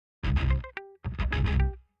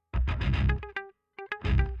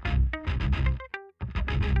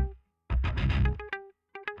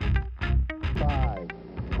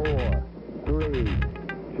4, 3,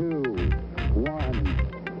 2,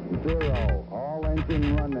 1, 0. All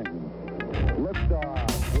engine running.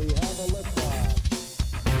 Liftoff. We have a liftoff.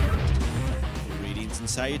 Greetings and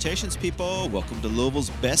salutations, people. Welcome to Louisville's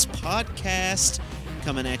best podcast,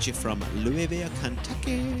 coming at you from Louisville,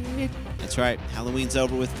 Kentucky. That's right. Halloween's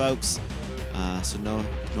over with, folks. So no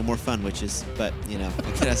more fun witches. But, you know,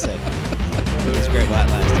 what can I say? It was great while it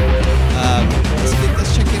lasted.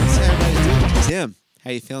 Let's check in and see how everybody's doing. Tim, how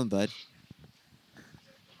you feeling, bud?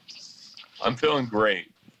 I'm feeling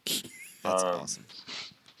great. That's awesome.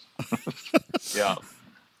 Yeah.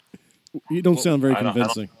 You don't sound very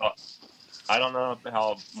convincing. I don't know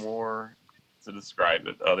how more to describe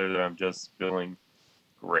it other than I'm just feeling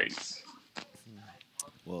great.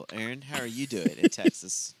 Well, Aaron, how are you doing in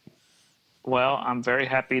Texas? Well, I'm very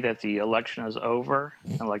happy that the election is over.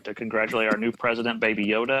 I'd like to congratulate our new president, Baby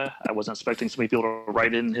Yoda. I wasn't expecting so many people to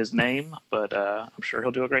write in his name, but I'm sure he'll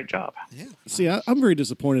do a great job. Yeah. See, I'm very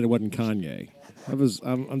disappointed it wasn't Kanye.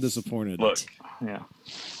 I'm disappointed. Look, Yeah.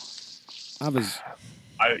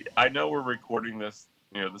 I know we're recording this,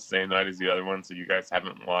 the same night as the other one, so you guys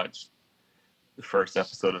haven't watched the first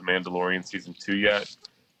episode of Mandalorian season 2 yet.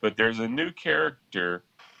 But there's a new character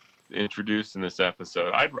introduced in this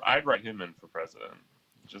episode. I'd write him in for president.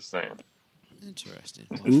 Just saying. Interesting.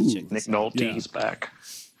 Nick Nolte, Yeah. he's back.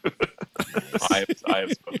 I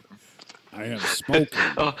have spoken. I have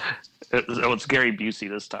spoken. It's Gary Busey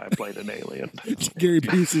this time, played an alien. Gary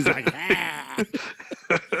Busey's like, ah.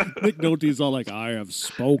 Nick Nolte's all like, I have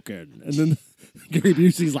spoken. And then Gary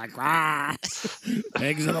Busey's like, ah.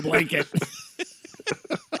 Eggs in a blanket.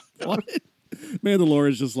 What?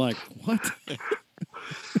 Mandalorian's just like, what?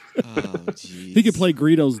 Oh, jeez. He could play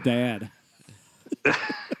Greedo's dad.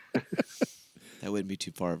 That wouldn't be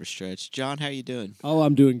too far of a stretch. John, how you doing? Oh,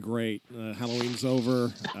 I'm doing great. Halloween's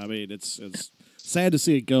over. I mean, it's sad to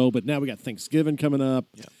see it go, but now we got Thanksgiving coming up,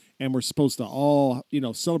 and we're supposed to all,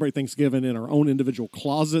 celebrate Thanksgiving in our own individual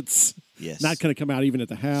closets. Yes. Not going to come out even at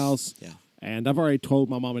the house. Yeah. And I've already told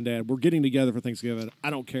my mom and dad, we're getting together for Thanksgiving. I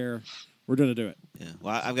don't care. We're going to do it. Yeah.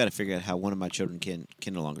 Well, I've got to figure out how one of my children can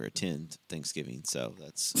no longer attend Thanksgiving. So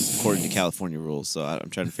that's according to California rules. So I'm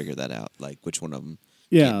trying to figure that out, like which one of them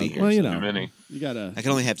can't be here. Well, Too many. you got to. I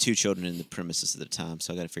can only have 2 children in the premises at a time,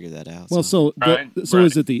 so I got to figure that out. Well, Brian,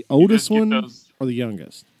 is it the oldest get one those- or the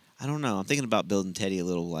youngest? I don't know. I'm thinking about building Teddy a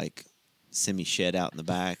little like semi-shed out in the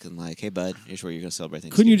back and like, hey, bud, here's where you're going to celebrate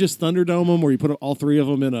Thanksgiving. Couldn't you just Thunderdome them, where you put all 3 of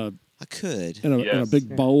them in a I could. in a Yes.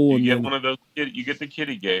 big bowl? You and get then, one of those. You get the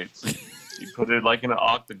kitty gates. You put it like in an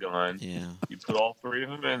octagon. Yeah. You put all 3 of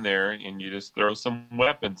them in there, and you just throw some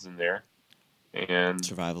weapons in there. And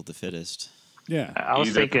Survival of the fittest. yeah. I was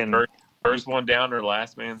either thinking, first one down or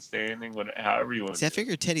last man standing, however you want. See, I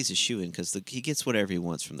figure Teddy's a shoo-in because he gets whatever he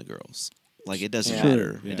wants from the girls. Like, it doesn't Yeah.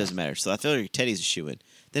 matter. Sure, yeah. It doesn't matter. So I feel like Teddy's a shoo-in.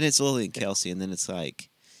 Then it's Lily and Kelsey, and then it's like...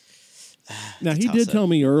 Now, he did tell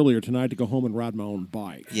me earlier tonight to go home and ride my own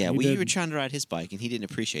bike. Yeah, He you were did. trying to ride his bike, and he didn't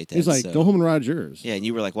appreciate that. He's like, so- go home and ride yours. Yeah, and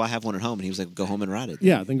you were like, well, I have one at home. And he was like, go home and ride it.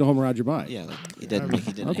 Yeah, then go home and ride your bike. Yeah, like, he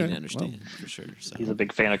didn't Okay, understand, for sure. So. he's a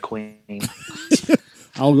big fan of Queen.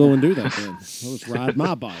 I'll go and do that then. I'll just ride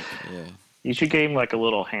my bike. Yeah. You should give him like a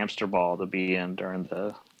little hamster ball to be in during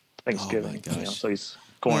the Thanksgiving. gosh. So he's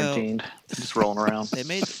quarantined, just rolling around. They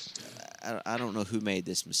made... I don't know who made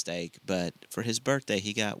this mistake, but for his birthday,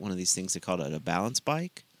 he got one of these things they called a balance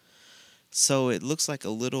bike. So it looks like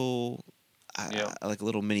a little, like a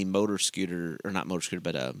little mini motor scooter, or not motor scooter,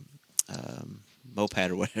 but a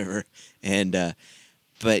moped or whatever. And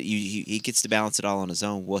but he gets to balance it all on his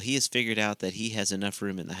own. Well, he has figured out that he has enough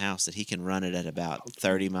room in the house that he can run it at about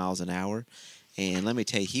 30 miles an hour. And let me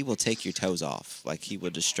tell you, he will take your toes off. Like, he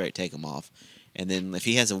will just straight take them off. And then if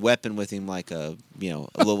he has a weapon with him, like a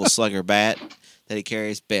little slugger bat that he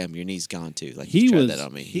carries, bam, your knee's gone too. Like, he tried that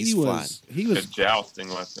on me. He's flying. a jousting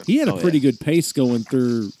lesson. He had a pretty good pace going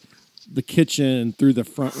through the kitchen, through the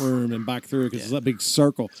front room, and back through because it's that big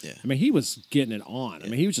circle. Yeah. I mean, he was getting it on. I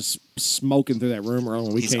mean, he was just smoking through that room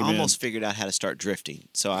when we He's came almost figured out how to start drifting.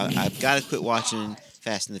 So I've got to quit watching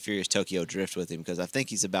Fast and the Furious Tokyo Drift with him because I think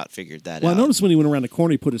he's about figured that out. Well, I noticed when he went around the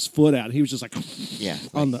corner, he put his foot out. He was just like, Yeah,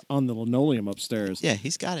 on the linoleum upstairs. Yeah,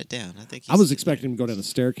 he's got it down. I think. I was expecting him to go down the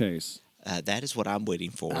staircase. That is what I'm waiting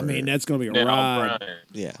for. I mean, that's going to be a Now, ride. Brian,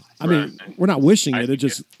 Yeah. I mean, we're not wishing it.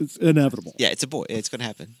 It's inevitable. Yeah, it's going to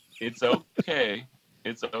happen. it's okay.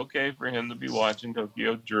 It's okay for him to be watching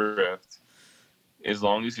Tokyo Drift as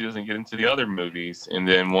long as he doesn't get into the other movies. And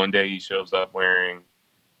then one day he shows up wearing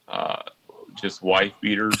just wife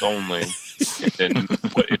beaters only. And then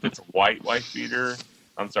if it's a white wife beater,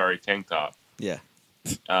 I'm sorry, tank top. Yeah.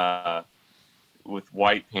 with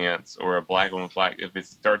white pants or a black one with black, if it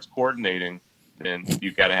starts coordinating, then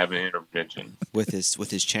you got to have an intervention with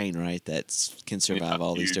his chain, right? That can survive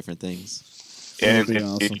all these different things. And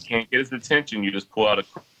if you can't get his attention, you just pull out a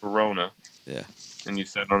Corona. Yeah. And you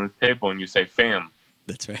sit on the table and you say, "Fam."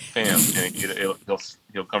 That's right. Fam, and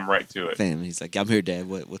he'll come right to it. Fam, he's like, "I'm here, Dad.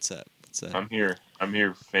 What's up? What's up?" I'm here,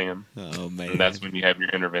 fam. Oh man. And that's when you have your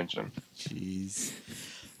intervention. Jeez.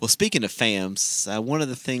 Well, speaking of fams, one of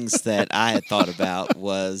the things that I had thought about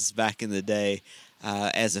was back in the day,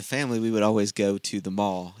 as a family, we would always go to the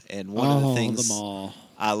mall, and one of the things the mall.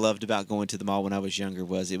 I loved about going to the mall when I was younger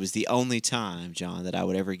was it was the only time, John, that I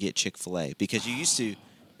would ever get Chick-fil-A, because you used to.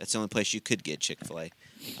 That's the only place you could get Chick-fil-A,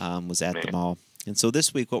 was at the mall. And so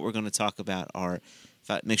this week, what we're going to talk about are,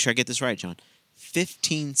 make sure I get this right, John,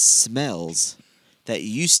 15 smells that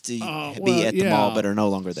used to be at the mall but are no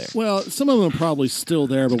longer there. Well, some of them are probably still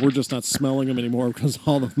there, but we're just not smelling them anymore because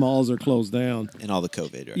all the malls are closed down. And all the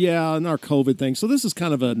COVID, right? Yeah, and our COVID thing. So this is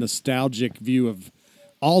kind of a nostalgic view of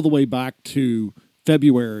all the way back to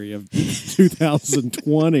February of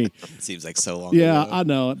 2020. It seems like so long ago. ago. I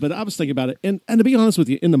know, but I was thinking about it. And to be honest with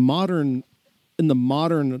you, in the modern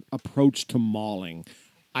approach to malling,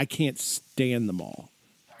 I can't stand the mall.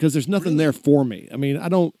 Because there's nothing there for me. I mean, I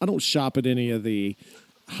don't shop at any of the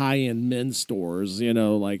high-end men's stores,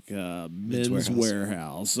 like Men's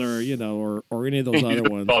Warehouse or or any of those other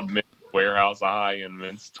ones. Called Men's Warehouse a high-end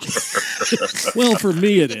men's store. Well, for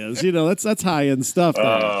me it is. That's high-end stuff.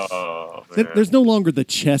 There's no longer the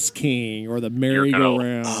Chess King or the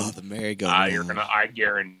merry-go-round. Oh, the merry-go-round. I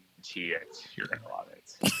guarantee it. You're gonna love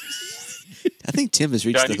it. I think Tim has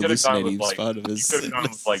reached the hallucinating spot of his. You could have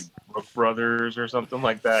gone with like Brooks Brothers or something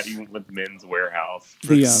like that. You went with Men's Warehouse.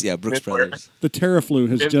 Brooks Brothers. The Terraflu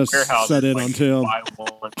has Men's just Warehouse set in like on Tim. Buy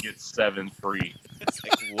one, get 7 free. It's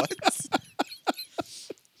like, what?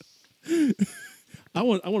 I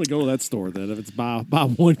want to go to that store then. If it's buy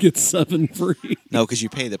one get 7 free. No, because you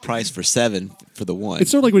pay the price for 7 for the one. It's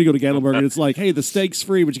sort of like when you go to Gatlinburg. It's like, hey, the steak's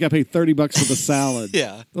free, but you got to pay $30 for the salad.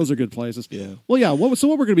 Yeah, those are good places. Yeah. Well, yeah. So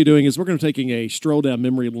what we're going to be doing is we're going to be taking a stroll down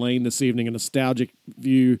memory lane this evening, a nostalgic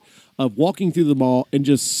view of walking through the mall and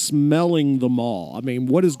just smelling the mall. I mean,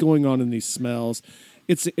 what is going on in these smells?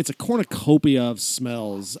 It's a cornucopia of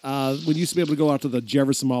smells. We used to be able to go out to the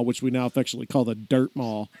Jefferson Mall, which we now affectionately call the Dirt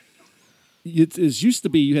Mall. It used to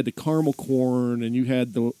be you had the Karmel Korn and you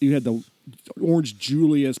had the Orange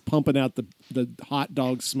Julius pumping out the hot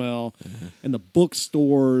dog smell, and the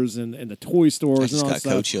bookstores and the toy stores. I just and all got that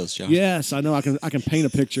coat stuff. chills, John. Yes, I know. I can paint a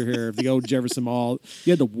picture here of the old Jefferson Mall.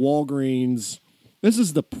 You had the Walgreens. This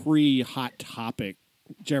is the pre-Hot Topic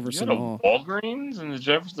Jefferson Mall. Walgreens in the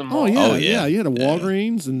Jefferson Mall. Oh yeah. You had a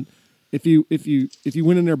Walgreens, and if you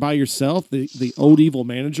went in there by yourself, the old evil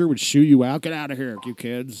manager would shoo you out. Get out of here, you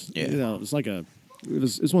kids. Yeah. It's like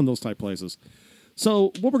it's one of those type places.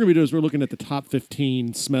 So what we're going to be doing is we're looking at the top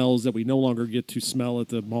 15 smells that we no longer get to smell at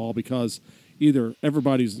the mall because either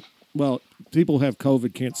people have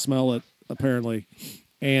COVID, can't smell it apparently,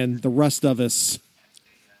 and the rest of us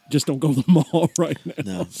just don't go to the mall right now.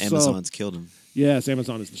 No, Amazon's killed them. Yes,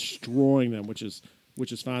 Amazon is destroying them, which is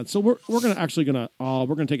fine. So we're going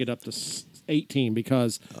to take it up to 18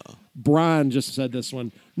 because Brian just said this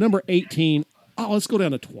one. Number 18. Oh, let's go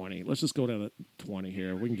down to 20. Let's just go down to 20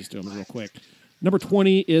 here. We can just do them real quick. Number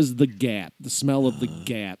 20 is the Gap. The smell of the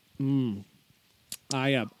Gap. I'm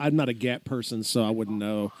not a Gap person, so I wouldn't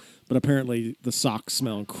know. But apparently the socks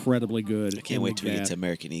smell incredibly good. I can't wait till we get to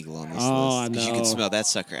American Eagle on this list. I know. You can smell that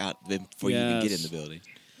sucker out before you even get in the building.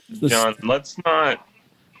 John, let's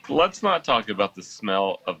not talk about the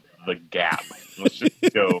smell of the Gap. Let's just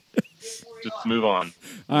go. Just move on.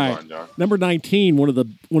 All right. John. Number 19, one of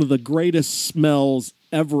the greatest smells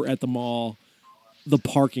ever at the mall, the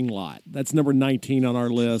parking lot. That's number 19 on our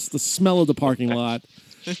list. The smell of the parking lot.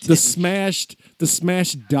 The smashed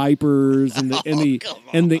diapers and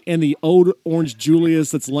the old Orange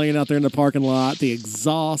Julius that's laying out there in the parking lot, the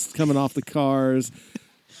exhaust coming off the cars.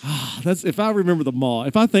 That's if I remember the mall.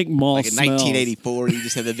 If I think mall like in smells, 1984, you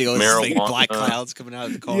just had the big old black clouds coming out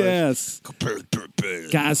of the cars. Yes,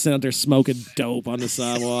 guys sitting out there smoking dope on the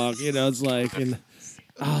sidewalk. It's like,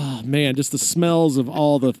 man, just the smells of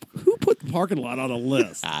all the. Who put the parking lot on a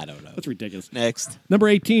list? I don't know. That's ridiculous. Next, number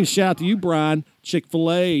 18. Shout out to you, Brian.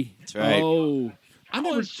 Chick-fil-A. That's right. Oh,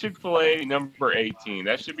 How is Chick-fil-A number 18?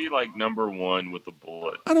 That should be like number 1 with a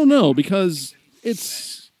bullet. I don't know because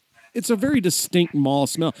it's a very distinct mall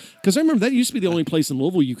smell. Because I remember that used to be the only place in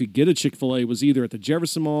Louisville you could get a Chick-fil-A was either at the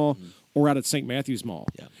Jefferson Mall or out at St. Matthew's Mall.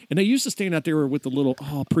 Yeah. And they used to stand out there with the little,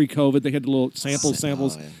 pre-COVID, they had the little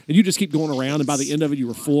samples, yeah. and you just keep going around, and by the end of it, you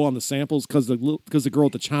were full on the samples because the girl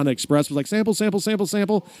at the China Express was like, sample.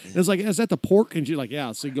 And it's like, is that the pork? And you're like,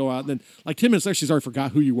 yeah. So you go out, and then like 10 minutes later, she's already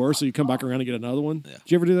forgot who you were, so you come back around and get another one. Yeah.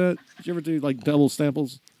 Did you ever do that? Did you ever do like double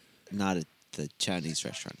samples? Not at the Chinese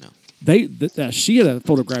restaurant, no. She had a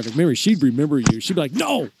photographic memory. She'd remember you. She'd be like,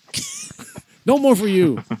 no, no more for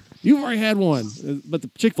you. You've already had one. But the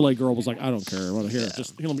Chick-fil-A girl was like, I don't care. I want to hear it.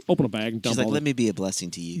 Just let me open a bag and dump She's like, all let me be a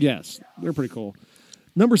blessing to you. Yes, they're pretty cool.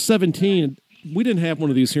 Number 17, we didn't have one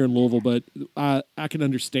of these here in Louisville, but I can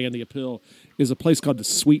understand the appeal, is a place called the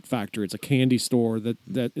Sweet Factory. It's a candy store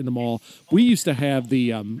that in the mall. We used to have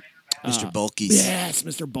the Mr. Bulky's. Yes,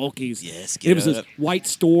 Mr. Bulky's. Yes, it was this white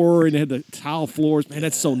store, and it had the tile floors. Man,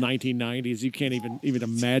 that's so 1990s. You can't even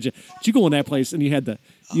imagine. But you go in that place, and you had it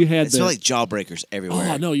smelled like jawbreakers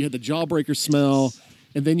everywhere. Oh no, you had the jawbreaker smell,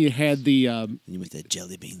 and then you had the and you with the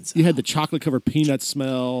jelly beans. You had the chocolate covered peanut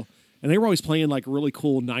smell, and they were always playing like really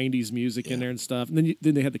cool 90s music in there and stuff. And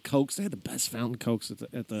then they had the Cokes. They had the best fountain Cokes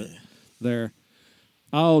there.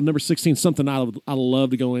 Oh, number 16, something I love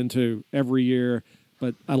to go into every year.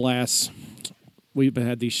 But alas, we've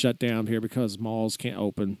had these shut down here because malls can't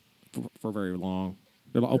open for very long.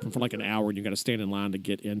 They'll open for like an hour, and you got to stand in line to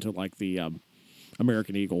get into like the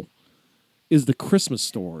American Eagle. Is the Christmas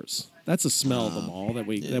stores? That's a smell of the mall that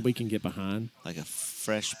we can get behind. Like a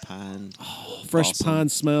fresh pine. Oh, fresh pine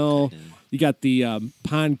smell. You got the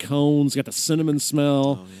pine cones. You got the cinnamon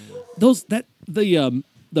smell. Oh, yeah.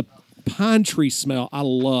 The pine tree smell I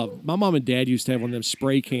love. My mom and dad used to have one of them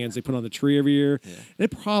spray cans they put on the tree every year. Yeah.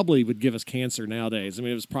 It probably would give us cancer nowadays. I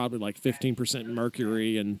mean, it was probably like 15%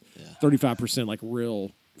 mercury and 35% like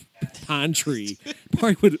real pine tree.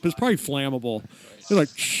 It was probably flammable. They're like,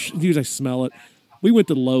 I smell it. We went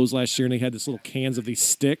to Lowe's last year and they had this little cans of these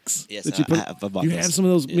sticks. Yes, that you put. I bought you those. have some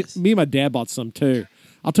of those. Yes. Me and my dad bought some too.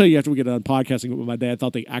 I'll tell you after we get done podcasting what my dad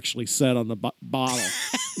thought they actually said on the bottle,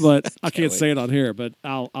 but I can't say it on here. But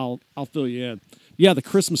I'll fill you in. Yeah, the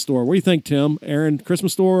Christmas store. What do you think, Tim? Aaron,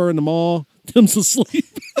 Christmas store in the mall. Tim's asleep.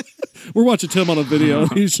 We're watching Tim on a video.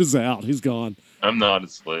 He's just out. He's gone. I'm not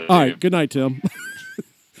asleep. All right. Good night, Tim.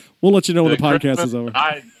 We'll let you know when the podcast is over.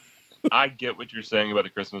 I get what you're saying about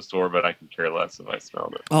the Christmas store, but I can care less if I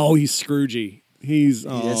smelled it. Oh, he's Scroogey. He does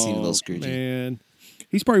seem a little Scroogey. Man.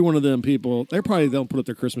 He's probably one of them people. They probably don't put up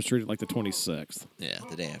their Christmas tree like the 26th. Yeah,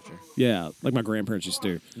 the day after. Yeah, like my grandparents used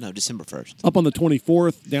to do. No, December 1st. Up on the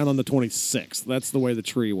 24th, down on the 26th. That's the way the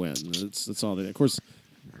tree went. That's all they did. Of course,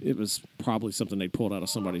 it was probably something they pulled out of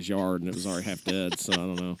somebody's yard, and it was already half dead, so I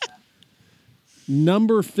don't know.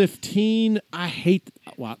 Number 15, I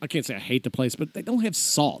can't say I hate the place, but they don't have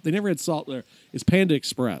salt. They never had salt there. It's Panda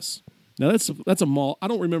Express. Now, that's a mall. I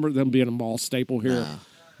don't remember them being a mall staple here,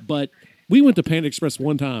 but we went to Panda Express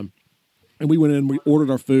one time, and we went in, we ordered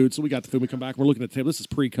our food, so we got the food, we come back, we're looking at the table. This is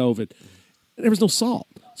pre-COVID. And there was no salt.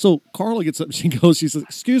 So Carla gets up, she says,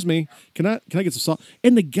 excuse me, can I get some salt?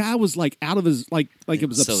 And the guy was like out of his, like it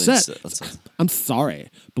was upset. I'm sorry,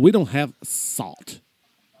 but we don't have salt.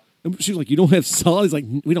 And she was like, you don't have salt? He's like,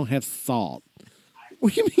 we don't have salt.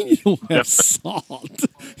 What do you mean you don't have salt?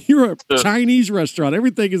 You're a Chinese restaurant.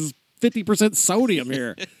 Everything is 50% sodium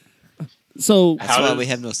here. So that's why we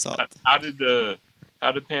have no salt. How did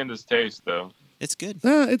pandas taste though? It's good.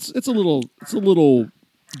 It's a little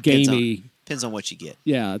gamey. Depends on what you get.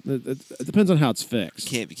 Yeah, it depends on how it's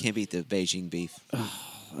fixed. You can't beat the Beijing beef. Oh,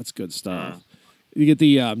 that's good stuff. You get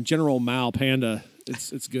the General Mao Panda.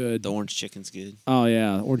 It's good. The orange chicken's good. Oh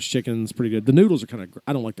yeah, orange chicken's pretty good. The noodles are kind of.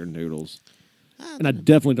 I don't like their noodles. And I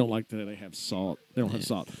definitely don't like that they have salt. They don't have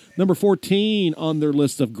salt. Number 14 on their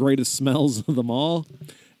list of greatest smells of them all,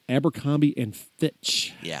 Abercrombie and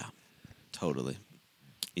Fitch. Yeah, totally.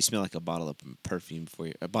 You smell like a bottle of perfume before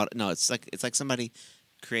you. No, it's like somebody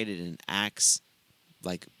created an Axe,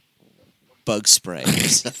 like bug spray or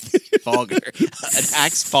something. Fogger, an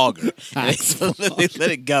Axe fogger. They let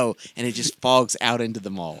it go, and it just fogs out into the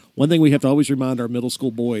mall. One thing we have to always remind our middle school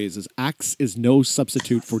boys is Axe is no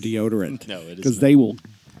substitute for deodorant. No, it is because they will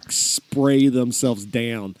spray themselves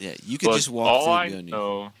down. Yeah, you could just walk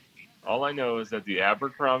through. All I know is that the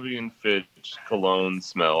Abercrombie and Fitch cologne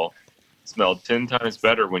smelled 10 times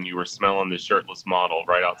better when you were smelling the shirtless model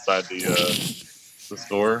right outside the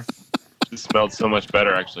store. It smelled so much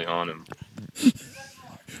better actually on him.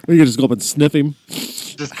 Well, you can just go up and sniff him.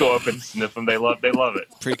 Just go up and sniff him. They love it.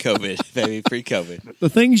 Pre-COVID, baby, pre-COVID. The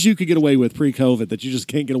things you could get away with pre-COVID that you just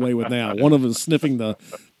can't get away with now. One of them is sniffing the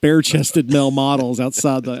bare-chested male models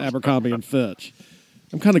outside the Abercrombie and Fitch.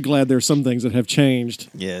 I'm kind of glad there are some things that have changed.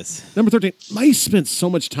 Yes. Number 13, I spent so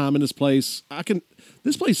much time in this place.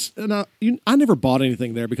 This place, and I never bought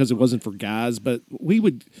anything there because it wasn't for guys, but we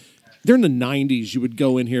would, during the 90s, you would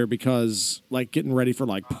go in here because, like, getting ready for,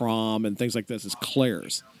 like, prom and things like this is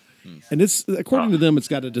Claire's. And it's, according to them, it's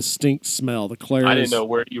got a distinct smell. The Claire's. I didn't know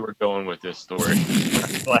where you were going with this story.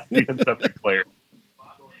 I'm glad you ended up at Claire.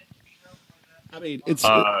 I mean, it's.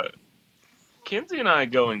 Kenzie and I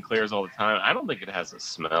go in Claire's all the time. I don't think it has a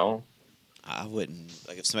smell. I wouldn't,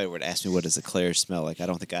 like, if somebody were to ask me what does a Claire smell like, I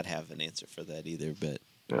don't think I'd have an answer for that either. But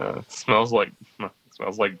yeah, it smells like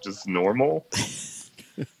just normal.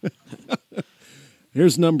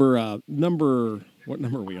 Here's number. What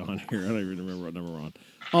number are we on here? I don't even remember what number we're on.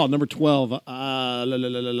 Oh, number 12.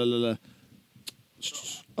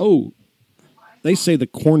 Oh, they say the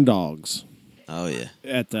corn dogs. oh yeah,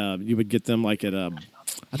 At you would get them like at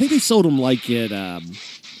I think they sold them like at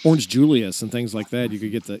Orange Julius and things like that. You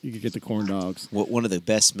could get the corn dogs. one of the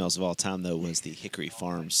best smells of all time though was the Hickory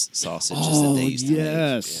Farms sausages Oh, that they used to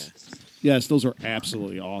yes. make. Yes, those are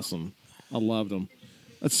absolutely awesome. I loved them.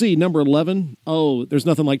 Let's see, number 11. Oh, there's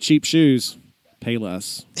nothing like cheap shoes.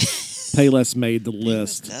 Payless. Payless made the It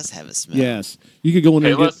list. does have a smell. Yes, you could go in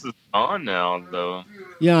there. And Payless is on now, though.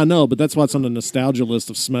 yeah, I know, but that's what's on the nostalgia list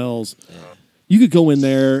of smells. You could go in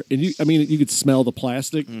there and you could smell the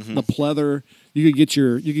plastic, the pleather. You could get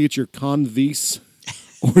your Converse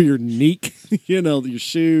or your Neek, your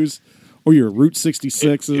shoes, or your Route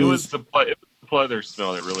 66s. It was the pleather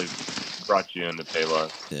smell that really brought you into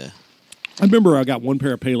Payless. Yeah. I remember I got one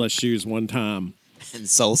pair of Payless shoes one time. And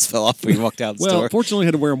soles fell off when you walked out the Well, store. fortunately, I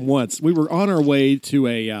had to wear them once. We were on our way to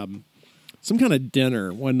a some kind of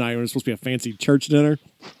dinner one night. It was supposed to be a fancy church dinner.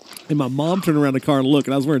 And my mom turned around the car and looked,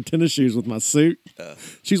 and I was wearing tennis shoes with my suit.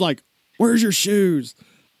 She's like, "Where's your shoes?"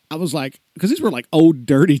 I was like, because these were like old,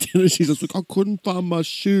 dirty tennis shoes. I was like, I couldn't find my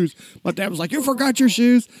shoes. My dad was like, "You forgot your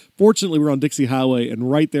shoes." Fortunately, we were on Dixie Highway, and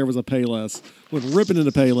right there was a Payless. Went ripping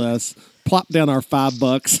into Payless, plopped down our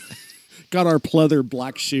 $5, got our pleather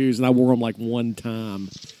black shoes, and I wore them like one time.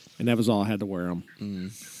 And that was all I had to wear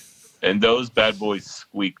them. And those bad boys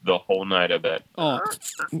squeaked the whole night, I bet. Oh,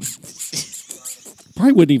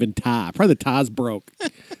 probably wouldn't even tie. Probably the ties broke.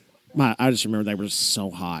 I just remember they were so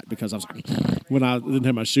hot because I was like, when I didn't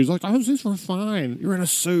have my shoes, like, oh, these were fine. You're in a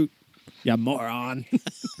suit. Yeah, moron.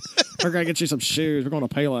 We're going to get you some shoes. We're going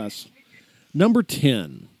to Payless. Number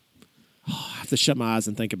 10. Oh, I have to shut my eyes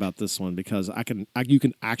and think about this one because you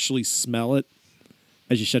can actually smell it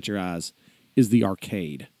as you shut your eyes, is the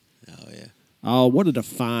arcade. Oh, yeah. Oh, what a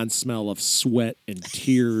defined smell of sweat and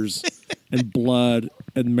tears and blood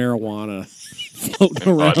and marijuana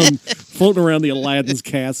floating around the Aladdin's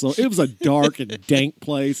castle. It was a dark and dank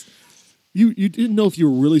place. You didn't know if you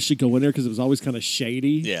really should go in there because it was always kind of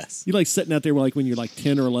shady. Yes. You like sitting out there like when you're like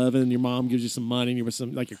 10 or 11 and your mom gives you some money and you're with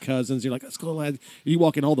some like your cousins. You're like, let's go, lad. You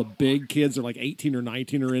walk in, all the big kids are like 18 or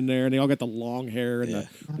 19 are in there and they all got the long hair and the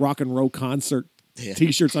rock and roll concert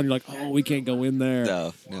T-shirts on. You're like, oh, we can't go in there.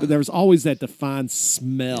 No. But there was always that defined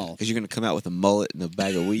smell. Because you're going to come out with a mullet and a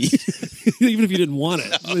bag of weed. Even if you didn't want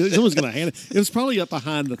it. Someone's going to hand it. It was probably up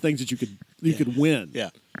behind the things that you could win. Yeah,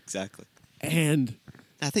 exactly. And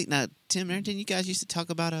I think now, Tim, didn't you guys used to talk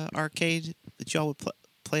about an arcade that y'all would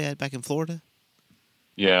play at back in Florida?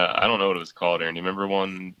 Yeah, I don't know what it was called, Aaron. Do you remember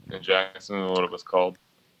one in Jacksonville, what it was called?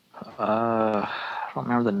 I don't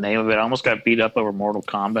remember the name of it. I almost got beat up over Mortal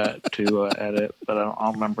Kombat 2 at it, but I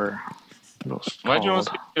don't remember what it was Why'd you almost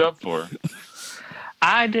called. get beat up for?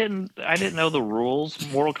 I didn't know the rules.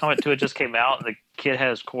 Mortal Kombat 2 had just came out, and the kid had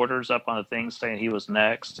his quarters up on the thing saying he was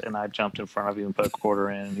next, and I jumped in front of him and put a quarter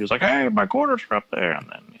in. And he was like, "Hey, my quarters are up there." And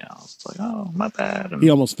then, I was like, "Oh, my bad." And he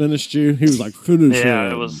almost finished you. He was like, finish yeah,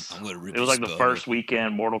 him. it was like the first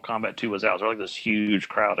weekend Mortal Kombat 2 was out. There was like this huge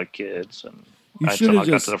crowd of kids, and I somehow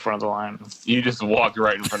got to the front of the line. You just walked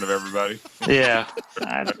right in front of everybody. Yeah,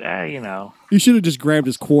 You should have just grabbed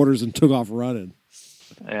his quarters and took off running.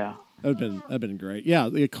 Yeah. That'd been great. Yeah,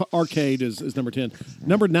 the arcade is number 10.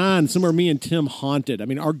 Number 9, somewhere me and Tim haunted. I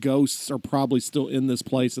mean, our ghosts are probably still in this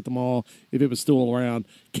place at the mall if it was still around.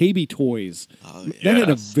 KB Toys. Oh, That had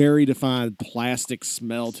a very defined plastic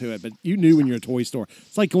smell to it, but you knew when you're in a toy store.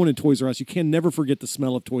 It's like going to Toys R Us. You can never forget the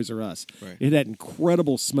smell of Toys R Us. Right. It had that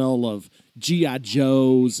incredible smell of G.I.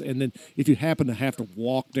 Joes, and then if you happen to have to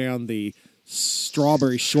walk down the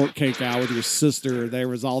strawberry shortcake aisle with your sister, there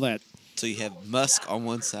was all that. So you have musk on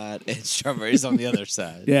one side and strawberries on the other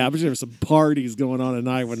side. Yeah, I bet there were some parties going on at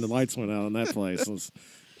night when the lights went out in that place. It was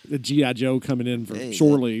the G.I. Joe coming in for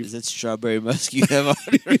shore leave. Is that strawberry musk you have on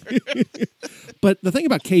your... But the thing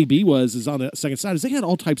about KB is on the second side is they had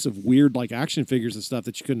all types of weird like action figures and stuff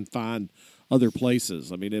that you couldn't find other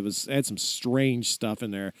places. I mean, it had some strange stuff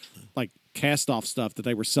in there, like cast off stuff that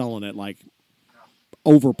they were selling at like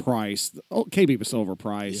overpriced. Oh, KB was so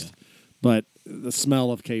overpriced, but the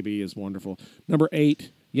smell of KB is wonderful. Number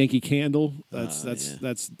 8, Yankee Candle.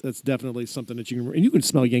 That's definitely something that you can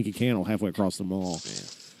smell Yankee Candle halfway across the mall.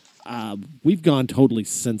 Yeah. We've gone totally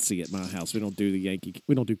Scentsy at my house. We don't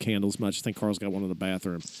do candles much. I think Carl's got one in the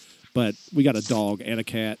bathroom, but we got a dog and a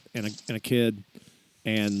cat and a kid,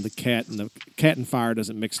 and the cat and fire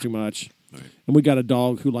doesn't mix too much. Right. And we got a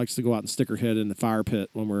dog who likes to go out and stick her head in the fire pit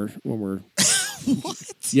when we're.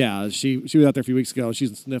 What? Yeah, she was out there a few weeks ago.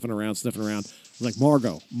 She's sniffing around. I was like,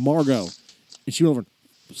 Margot, and she went over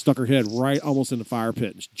and stuck her head right almost in the fire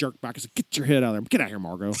pit and she jerked back. I said, "Get your head out of there! Get out here,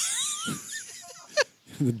 Margot."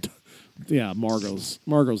 Yeah, Margot's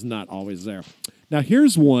not always there. Now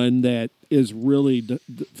here's one that is really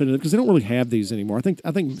definitive because they don't really have these anymore. I think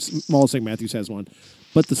Mall of St. Matthews has one,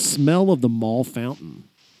 but the smell of the mall fountain.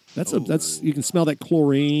 That's you can smell that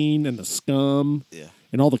chlorine and the scum. Yeah.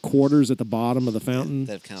 And all the quarters at the bottom of the fountain.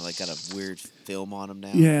 They've kind of like got a weird film on them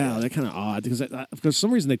now. Yeah, they're kind of odd because for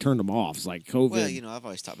some reason they turned them off. It's like COVID. Well, I've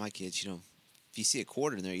always taught my kids, if you see a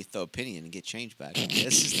quarter in there, you throw a penny in and get change back. That's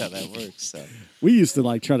just how that works. So we used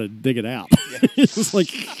to try to dig it out. Yeah. It's like,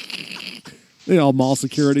 mall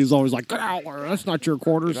security is always like, "Get out there! That's not your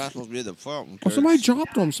quarters." You're not supposed to be in the fountain. Oh, somebody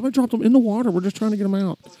dropped them. Somebody dropped them in the water. We're just trying to get them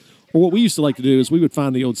out. Or what we used to like to do is we would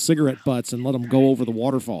find the old cigarette butts and let them go over the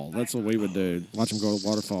waterfall. That's what we would do. Watch them go to the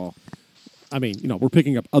waterfall. I mean, we're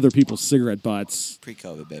picking up other people's cigarette butts.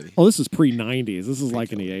 Pre-COVID, baby. Oh, this is pre-90s. This is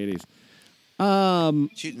like in the 80s.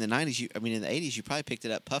 Shoot, in the 90s, in the 80s, you probably picked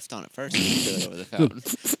it up, puffed on it first, and threw it over the fountain.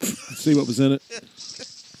 See what was in it?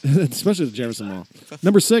 Especially the Jefferson Mall.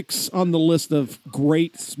 Number 6 on the list of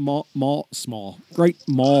great mall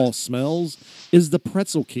smells is the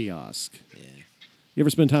pretzel kiosk. Yeah. You ever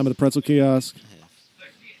spend time at the pretzel kiosk?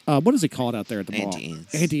 What is it called out there at the mall?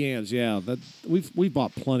 Auntie Anne's, yeah. We've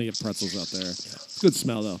bought plenty of pretzels out there. It's good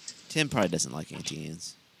smell, though. Tim probably doesn't like Auntie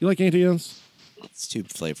Anne's. You like Auntie Anne's? It's too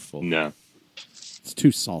flavorful. No. It's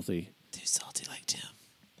too salty. Too salty like Tim.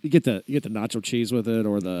 You get the nacho cheese with it,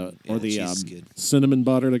 or the cinnamon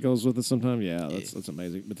butter that goes with it. Sometimes, that's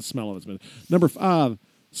amazing. But the smell of it's been number 5.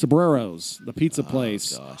 Sobrero's, the pizza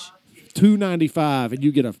place. Gosh. $2.95, and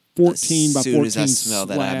you get a 14 by 14 slab. As soon as I smell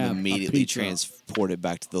that, I'm immediately transported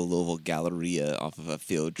back to the Louisville Galleria off of a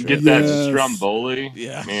field trip. Get that stromboli.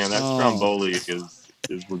 Yeah, man, that stromboli is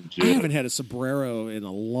legit. I haven't had a sombrero in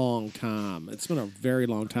a long time. It's been a very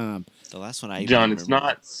long time. The last one I John, it's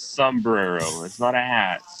not sombrero. It's not a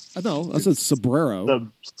hat. I know. I said sombrero. The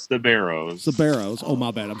Saberos. Saberos. Oh,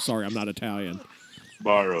 my bad. I'm sorry. I'm not Italian.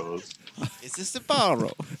 Barros. It's a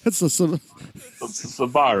Sabaro. It's a Sabaros.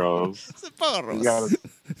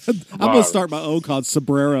 I'm going to start my own called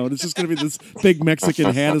Sombrero, and it's just going to be this big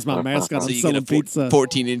Mexican hat as my mascot. So I'm you selling get a pizza.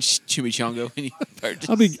 14-inch chimichanga when you purchase.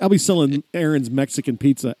 I'll be selling Aaron's Mexican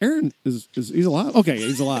pizza. Aaron is he's alive? Okay,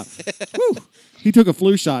 he's alive. Woo. He took a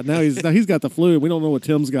flu shot. Now he's got the flu. We don't know what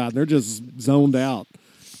Tim's got. And they're just zoned out.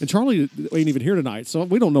 And Charlie ain't even here tonight, so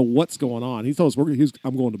we don't know what's going on. He told us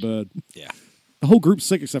I'm going to bed. Yeah. The whole group's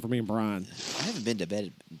sick except for me and Brian. I haven't been to bed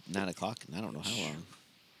at 9 o'clock in I don't know how long.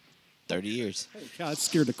 30 years. Holy cow, that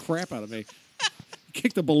scared the crap out of me.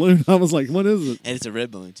 Kicked the balloon. I was like, what is it? And it's a red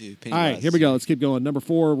balloon, too. All right, here we go. Let's keep going. Number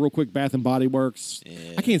 4, real quick, Bath & Body Works.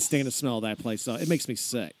 Yeah. I can't stand the smell of that place, though. It makes me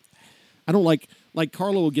sick. I don't like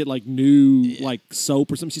Carla will get new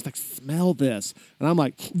soap or something. She's like, smell this. And I'm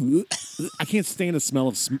like, I can't stand the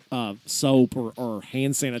smell of soap or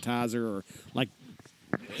hand sanitizer or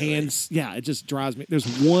hands. Yeah, it just drives me.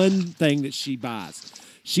 There's one thing that she buys.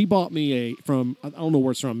 She bought me I don't know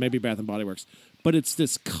where it's from, maybe Bath & Body Works, but it's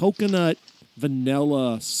this coconut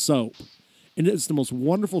vanilla soap. And it's the most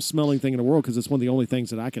wonderful smelling thing in the world because it's one of the only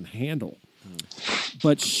things that I can handle.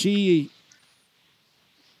 But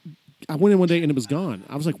I went in one day and it was gone.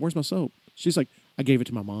 I was like, where's my soap? She's like, I gave it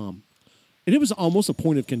to my mom. And it was almost a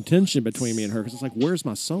point of contention between me and her because it's like, where's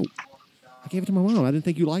my soap? I gave it to my mom. I didn't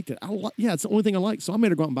think you liked it. It's the only thing I like. So I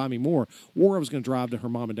made her go out and buy me more. Or I was going to drive to her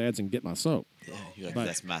mom and dad's and get my soap. Yeah, you're like,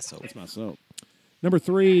 that's my soap. That's my soap. Number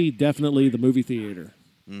 3, definitely the movie theater.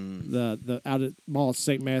 The out at Mall of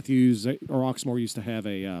St. Matthews or Oxmoor used to have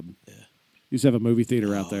a movie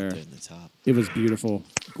theater out there. In the top. It was beautiful.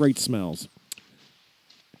 Great smells.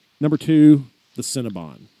 Number 2, the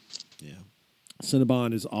Cinnabon. Yeah.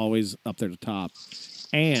 Cinnabon is always up there at the top.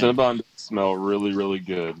 And Cinnabon smell really, really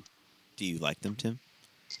good. Do you like them, Tim?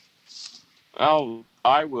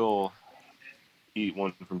 I will eat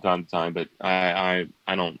one from time to time, but I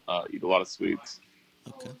don't eat a lot of sweets.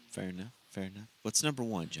 Okay, fair enough. What's number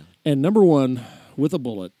 1, John? And number 1 with a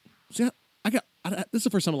bullet. See, this is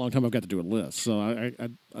the first time in a long time I've got to do a list, so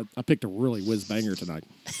I picked a really whiz banger tonight.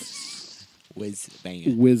 Whiz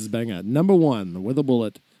bang. Whiz banger. Number 1 with a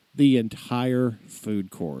bullet, the entire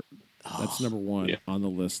food court. That's number 1 on the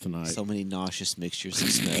list tonight. So many nauseous mixtures of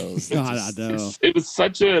smells. God, I know. It was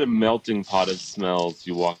such a melting pot of smells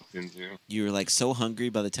you walked into. You were like so hungry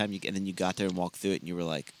by the time and then you got there and walked through it, and you were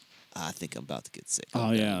like, I think I'm about to get sick.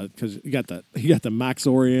 Oh yeah, because you got the Max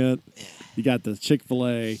Orient, you got the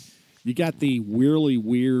Chick-fil-A, you got the really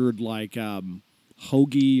weird like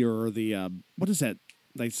hoagie or the what is that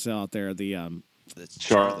they sell out there? The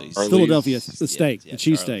Charlie's. Philadelphia the steak, Yeah, the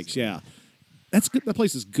cheese Charlie's, steaks. Yeah, that's good. That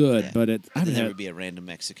place is good, but And then there would be a random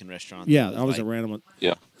Mexican restaurant. Yeah, always a random one.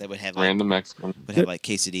 Yeah, that would have random Mexican. Would have like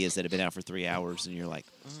quesadillas that have been out for 3 hours, and you're like,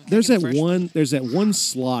 There's that one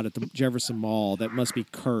slot at the Jefferson Mall that must be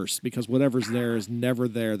cursed because whatever's there is never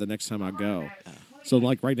there the next time I go. So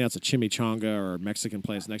like right now it's a chimichanga or a Mexican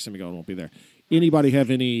place. Next time you go, it won't be there. Anybody have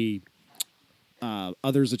any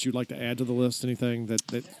others that you'd like to add to the list? Anything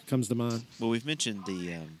that comes to mind? Well, we've mentioned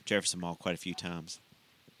the Jefferson Mall quite a few times,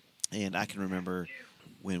 and I can remember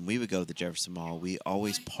when we would go to the Jefferson Mall, we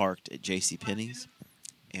always parked at JCPenney's.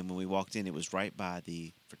 And when we walked in, it was right by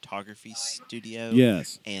the photography studio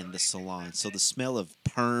and the salon. So the smell of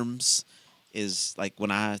perms is like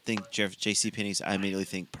when I think JCPenney's, I immediately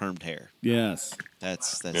think permed hair. Yes.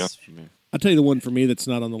 That's familiar. I'll tell you the one for me that's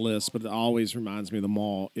not on the list, but it always reminds me of the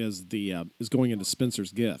mall is is going into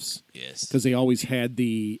Spencer's Gifts. Yes. Because they always had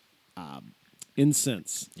the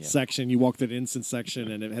incense section. You walked through the incense section,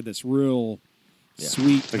 and it had this real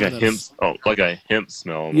sweet, like a hemp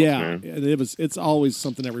smell. Almost, man. It's always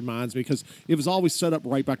something that reminds me because it was always set up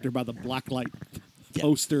right back there by the black light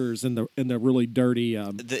posters and the really dirty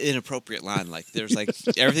the inappropriate line. Like there's like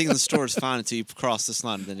everything in the store is fine until you cross this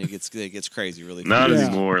line, and then it gets crazy really. Not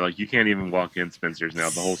anymore. Like you can't even walk in Spencer's now.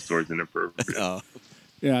 The whole store's inappropriate.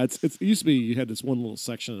 Yeah, it used to be you had this one little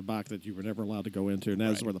section in the back that you were never allowed to go into, and that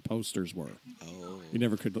was where the posters were. Oh. You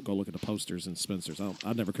never could go look at the posters in Spencer's.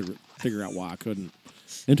 I never could figure out why I couldn't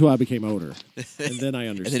until I became older, and then I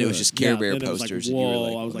understood. And then it was just Care Bear posters. It was like, whoa! And you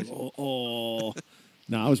were like, I was like, oh.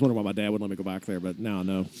 No, I was wondering why my dad wouldn't let me go back there, but now I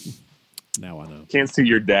know. Now I know. Can't see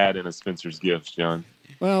your dad in a Spencer's Gifts, John.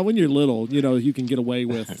 Well, when you're little, you can get away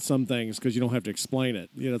with some things because you don't have to explain it.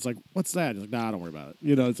 It's like, what's that? It's like, nah, don't worry about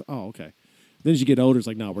it. It's okay. Then as you get older, it's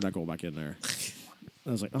like, no, we're not going back in there.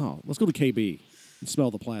 I was like, oh, let's go to KB and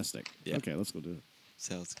smell the plastic. Yeah. Okay, let's go do it.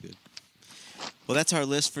 Sounds good. Well, that's our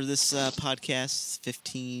list for this podcast.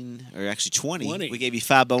 15, or actually 20. We gave you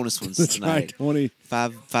 5 bonus ones that's tonight. Right, 20.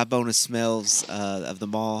 5 bonus smells of the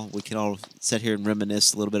mall. We can all sit here and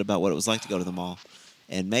reminisce a little bit about what it was like to go to the mall.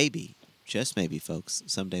 And maybe, just maybe, folks,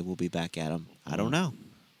 someday we'll be back at them. I don't know.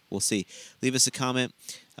 We'll see. Leave us a comment.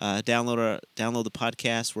 Download the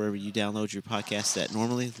podcast wherever you download your podcast at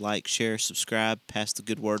normally. Like, share, subscribe, pass the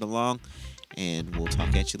good word along, and we'll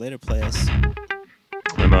talk at you later, players.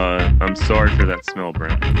 I'm sorry for that smell,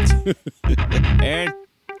 Brent. Aaron?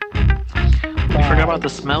 We forgot about the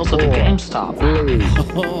smells of the GameStop. 3,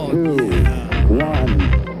 2,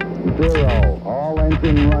 1, 0. All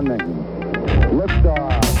engine running.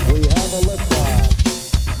 Liftoff. We have a lift.